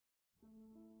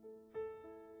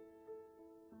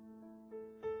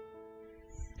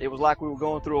It was like we were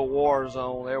going through a war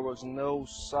zone. There was no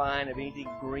sign of anything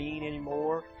green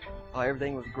anymore.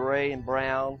 Everything was gray and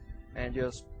brown and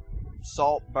just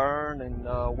salt burn and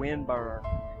wind burn.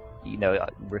 You know,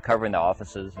 recovering the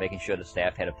offices, making sure the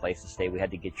staff had a place to stay. We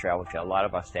had to get travel trailers. A lot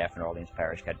of our staff in Orleans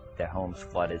Parish got their homes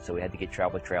flooded, so we had to get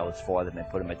travel trailers for them and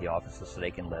put them at the offices so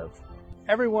they can live.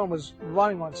 Everyone was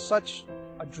running on such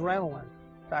adrenaline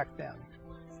back then.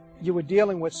 You were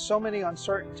dealing with so many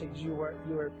uncertainties. You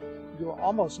were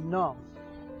almost numb,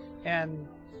 and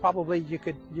probably you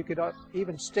could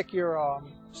even stick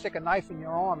a knife in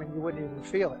your arm and you wouldn't even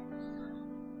feel it.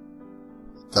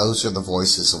 Those are the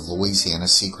voices of Louisiana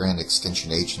Sea Grant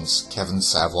Extension agents Kevin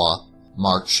Savoy,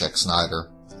 Mark Scheck-Snyder,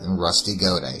 and Rusty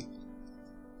Goday.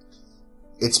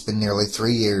 It's been nearly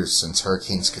 3 years since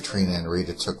Hurricanes Katrina and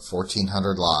Rita took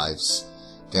 1,400 lives,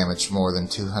 damaged more than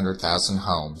 200,000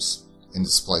 homes, and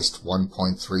displaced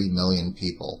 1.3 million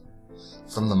people.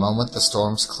 From the moment the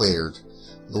storms cleared,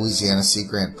 Louisiana Sea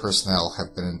Grant personnel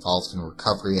have been involved in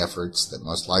recovery efforts that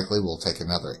most likely will take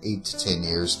another 8 to 10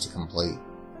 years to complete.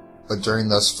 But during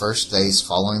those first days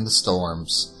following the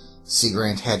storms, Sea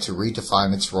Grant had to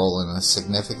redefine its role in a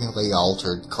significantly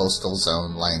altered coastal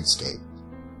zone landscape.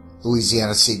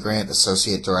 Louisiana Sea Grant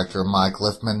Associate Director Mike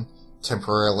Liffman,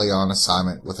 temporarily on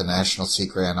assignment with the National Sea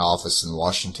Grant Office in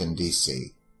Washington,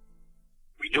 D.C.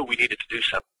 We knew we needed to do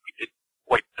something. We didn't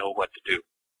quite know what to do.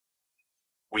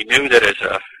 We knew that as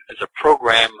a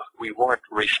program, we weren't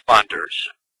responders.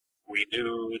 We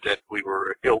knew that we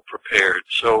were ill-prepared,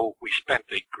 so we spent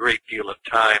a great deal of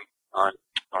time on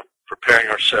preparing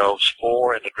ourselves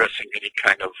for and addressing any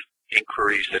kind of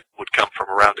inquiries that would come from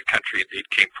around the country, indeed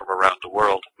came from around the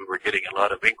world. We were getting a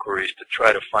lot of inquiries to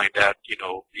try to find out,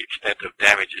 the extent of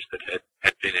damages that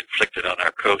had been inflicted on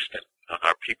our coast and on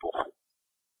our people.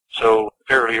 So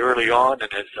fairly early on,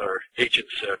 and as our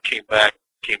agents came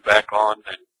back on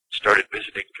and started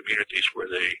visiting communities where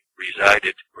they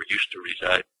resided or used to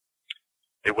reside,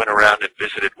 they went around and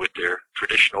visited with their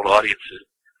traditional audiences.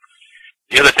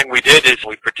 The other thing we did is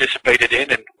we participated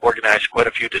in and organized quite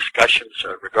a few discussions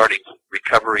regarding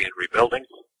recovery and rebuilding.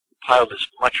 We piled as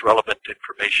much relevant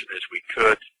information as we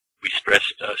could. We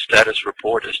stressed a status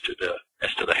report as to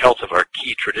the health of our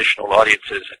key traditional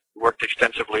audiences, and worked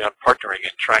extensively on partnering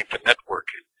and trying to network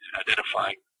and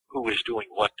identifying who is doing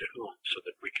what to whom so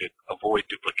that we could avoid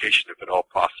duplication if at all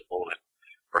possible, and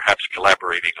perhaps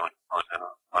collaborating on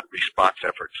response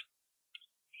efforts.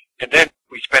 And then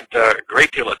we spent a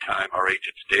great deal of time, our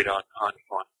agents did, on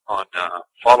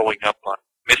following up on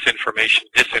misinformation,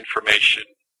 disinformation,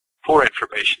 poor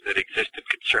information that existed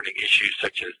concerning issues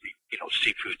such as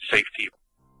seafood safety.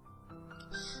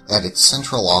 At its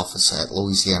central office at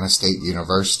Louisiana State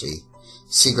University,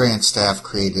 Sea Grant staff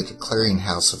created a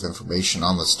clearinghouse of information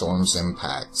on the storm's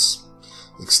impacts.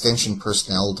 Extension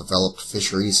personnel developed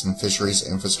fisheries and fisheries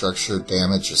infrastructure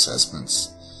damage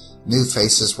assessments. New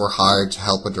faces were hired to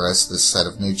help address this set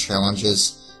of new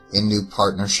challenges, and new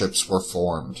partnerships were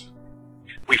formed.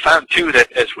 We found, too,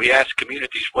 that as we asked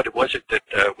communities what it was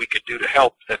that we could do to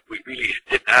help, that we really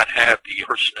did not have the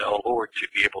personnel or to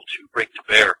be able to bring to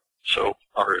bear. So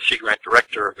our Sea Grant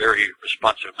director, a very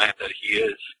responsive man that he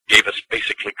is, gave us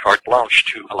basically carte blanche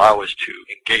to allow us to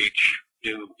engage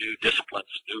new disciplines,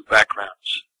 new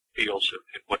backgrounds, fields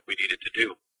in what we needed to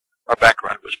do. Our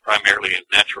background was primarily in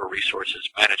natural resources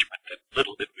management, and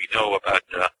little did we know about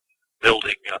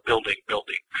building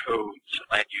codes,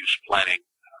 land use planning,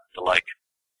 the like.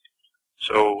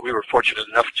 So we were fortunate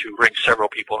enough to bring several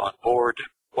people on board,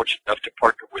 fortunate enough to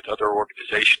partner with other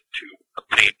organizations to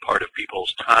obtain part of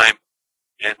people's time,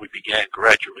 and we began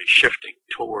gradually shifting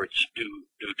towards new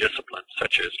disciplines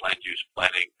such as land use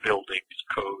planning, buildings,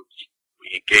 codes.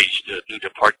 We engaged new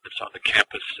departments on the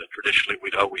campus. Traditionally,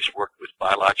 we'd always worked with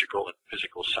biological and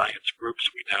physical science groups.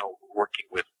 We now are working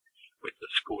with the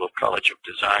School of College of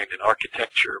Design and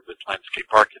Architecture, with landscape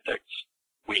architects.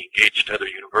 We engaged other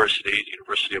universities. The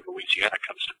University of Louisiana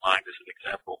comes to mind as an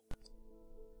example.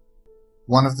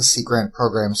 One of the Sea Grant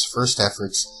program's first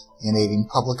efforts in aiding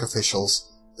public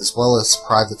officials, as well as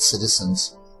private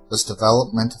citizens, was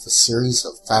development of a series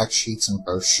of fact sheets and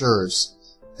brochures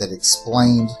that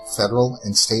explained federal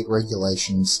and state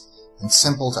regulations in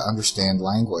simple-to-understand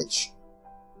language.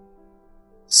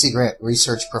 Sea Grant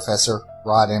Research Professor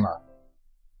Rod Emmer.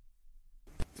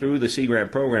 Through the Sea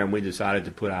Grant program, we decided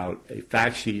to put out a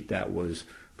fact sheet that was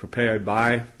prepared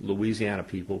by Louisiana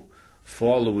people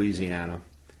for Louisiana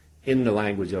in the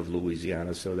language of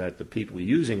Louisiana, so that the people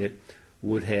using it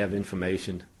would have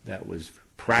information that was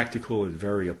practical and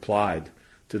very applied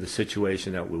to the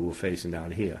situation that we were facing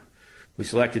down here. We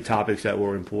selected topics that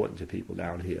were important to people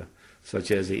down here,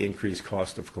 such as the increased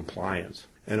cost of compliance,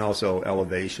 and also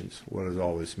elevations. What does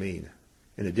all this mean?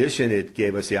 In addition, it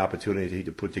gave us the opportunity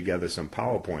to put together some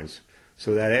PowerPoints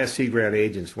so that as Sea Grant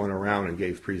agents went around and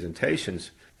gave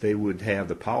presentations, they would have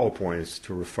the PowerPoints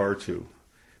to refer to.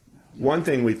 One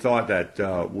thing we thought that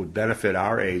would benefit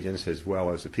our agents as well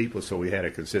as the people, so we had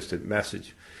a consistent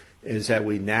message, is that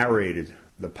we narrated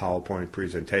the PowerPoint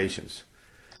presentations.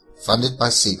 Funded by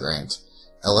Sea Grant,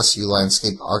 LSU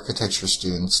landscape architecture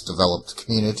students developed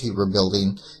community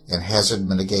rebuilding and hazard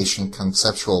mitigation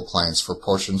conceptual plans for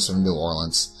portions of New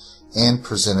Orleans and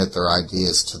presented their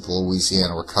ideas to the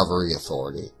Louisiana Recovery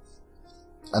Authority.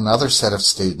 Another set of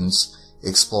students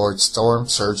explored storm,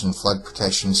 surge, and flood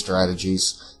protection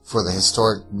strategies for the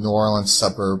historic New Orleans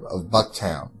suburb of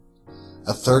Bucktown.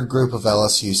 A third group of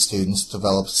LSU students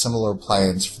developed similar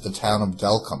plans for the town of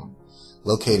Delcombe,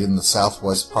 located in the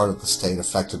southwest part of the state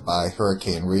affected by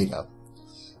Hurricane Rita.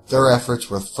 Their efforts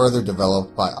were further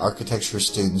developed by architecture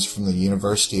students from the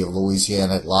University of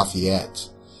Louisiana at Lafayette,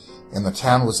 and the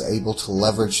town was able to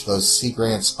leverage those Sea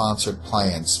Grant-sponsored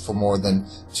plans for more than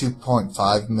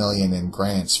 $2.5 million in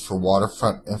grants for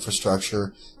waterfront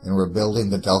infrastructure and rebuilding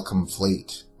the Delcombe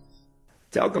fleet.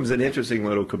 Delcombe's an interesting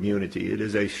little community. It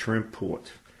is a shrimp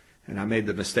port, and I made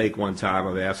the mistake one time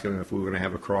of asking them if we were going to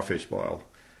have a crawfish boil.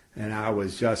 And I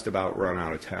was just about run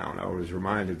out of town. I was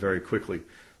reminded very quickly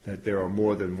that there are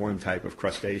more than one type of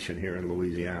crustacean here in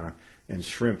Louisiana, and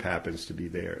shrimp happens to be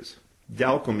theirs.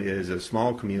 Delcombe is a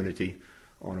small community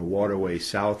on a waterway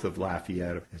south of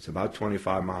Lafayette. It's about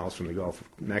 25 miles from the Gulf of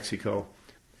Mexico.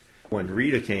 When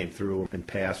Rita came through and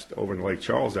passed over in the Lake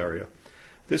Charles area,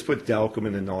 this put Delcombe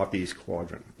in the northeast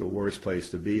quadrant, the worst place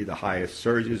to be, the highest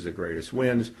surges, the greatest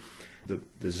winds,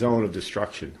 the zone of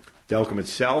destruction. Delcombe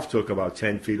itself took about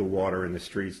 10 feet of water in the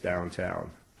streets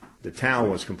downtown. The town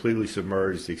was completely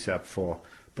submerged except for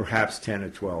perhaps 10 or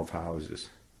 12 houses.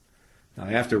 Now,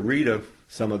 after Rita,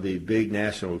 some of the big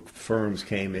national firms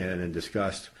came in and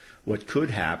discussed what could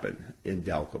happen in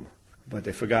Delcombe. But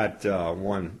they forgot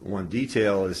one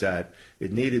detail, is that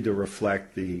it needed to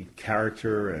reflect the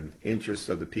character and interests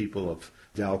of the people of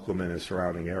Delcombe and the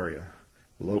surrounding area.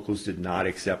 The locals did not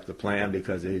accept the plan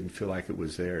because they didn't feel like it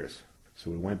was theirs. So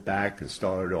we went back and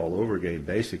started all over again,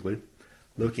 basically,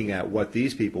 looking at what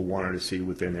these people wanted to see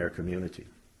within their community.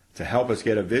 To help us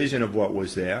get a vision of what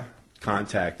was there,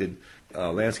 contacted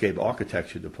landscape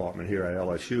architecture department here at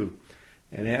LSU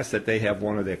and asked that they have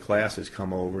one of their classes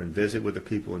come over and visit with the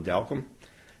people in Delcombe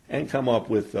and come up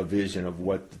with a vision of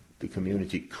what the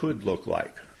community could look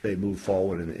like. They moved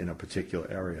forward in a particular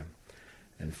area.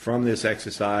 And from this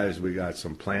exercise, we got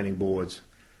some planning boards,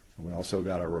 and we also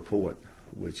got a report,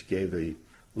 which gave the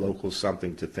locals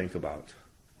something to think about.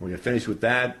 When we finished with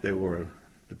that, the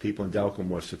people in Delcombe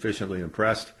were sufficiently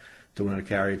impressed to want to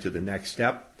carry it to the next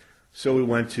step. So we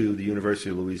went to the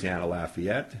University of Louisiana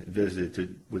Lafayette and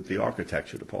visited with the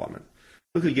architecture department,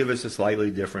 who could give us a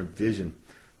slightly different vision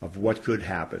of what could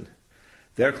happen.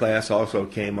 Their class also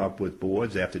came up with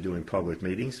boards after doing public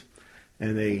meetings,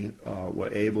 and they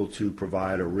were able to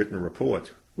provide a written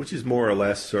report, which is more or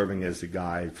less serving as the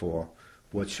guide for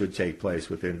what should take place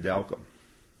within Delcombe.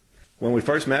 When we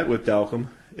first met with Delcombe,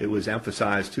 it was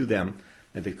emphasized to them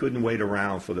that they couldn't wait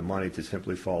around for the money to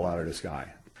simply fall out of the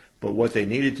sky. But what they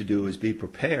needed to do is be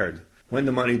prepared when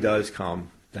the money does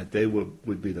come, that they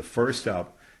would be the first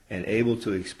up and able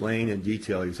to explain in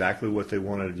detail exactly what they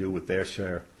wanted to do with their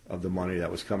share of the money that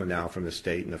was coming down from the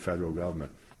state and the federal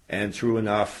government. And true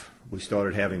enough, we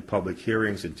started having public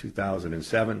hearings in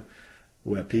 2007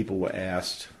 where people were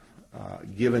asked,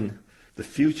 given the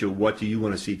future, what do you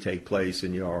want to see take place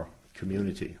in your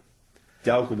community?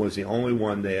 Delcombe was the only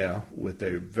one there with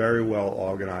a very well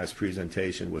organized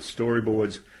presentation with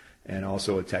storyboards and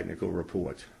also a technical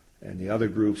report. And the other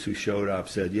groups who showed up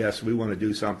said, yes, we want to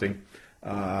do something.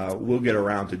 We'll get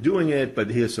around to doing it,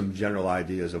 but here's some general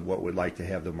ideas of what we'd like to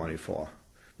have the money for.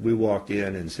 We walked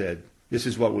in and said, this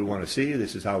is what we want to see.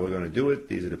 This is how we're going to do it.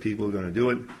 These are the people who are going to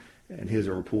do it. And here's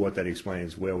a report that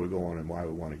explains where we're going and why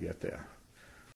we want to get there.